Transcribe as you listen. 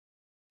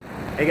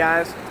Hey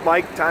guys,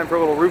 Mike, time for a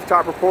little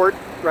rooftop report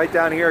right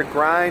down here at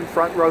Grind,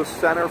 front row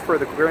center for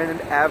the Grand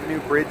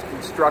Avenue Bridge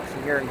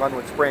construction here in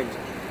Glenwood Springs.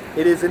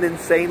 It is an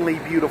insanely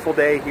beautiful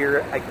day here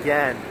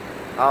again.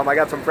 I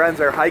got some friends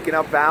that are hiking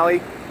up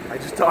Valley. I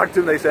just talked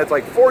to them, they said it's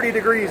like 40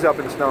 degrees up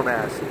in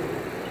Snowmass.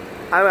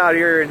 I'm out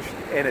here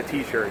in a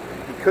t-shirt.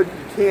 You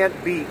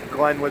can't beat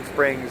Glenwood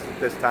Springs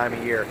this time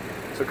of year.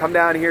 So come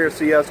down here,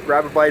 see us,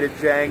 grab a bite at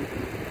Jang,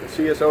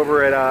 see us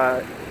over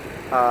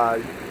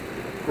at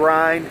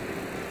Grind.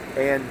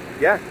 And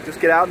yeah,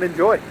 just get out and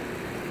enjoy.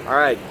 All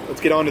right,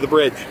 let's get on to the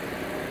bridge.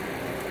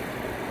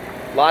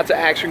 Lots of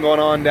action going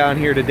on down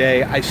here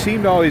today. I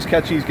seem to always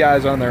catch these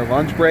guys on their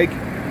lunch break.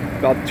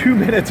 About 2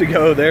 minutes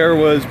ago, there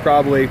was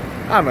probably,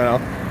 I don't know,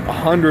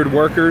 100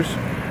 workers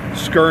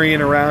scurrying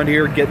around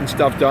here getting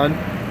stuff done.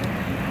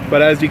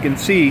 But as you can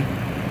see,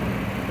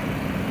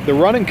 the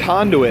running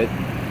conduit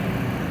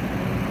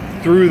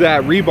through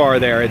that rebar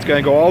there, it's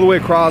going to go all the way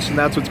across, and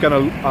that's what's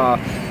going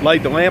to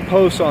light the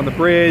lampposts on the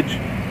bridge.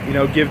 You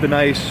know, give the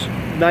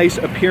nice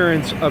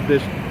appearance of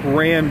this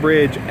grand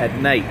bridge at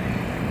night.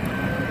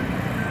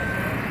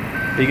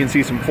 You can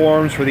see some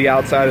forms for the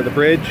outside of the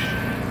bridge.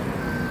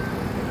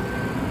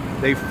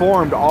 They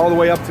formed all the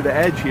way up to the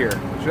edge here.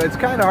 So it's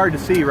kind of hard to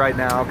see right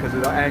now because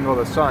of the angle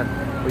of the sun,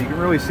 but you can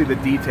really see the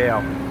detail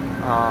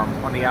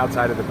on the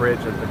outside of the bridge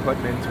that they're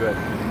putting into it.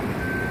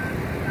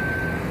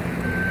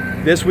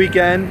 This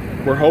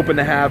weekend, we're hoping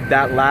to have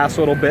that last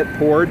little bit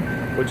poured,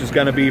 which is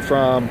going to be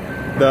from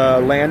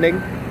the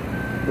landing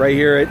right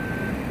here at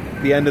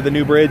the end of the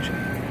new bridge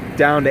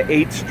down to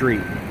 8th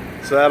Street.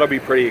 So that'll be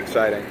pretty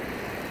exciting.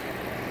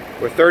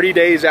 We're 30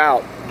 days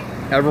out.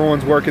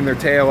 Everyone's working their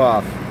tail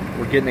off.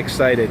 We're getting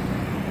excited.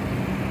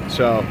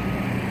 So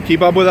keep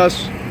up with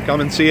us.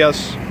 Come and see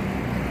us.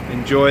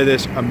 Enjoy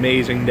this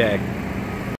amazing day.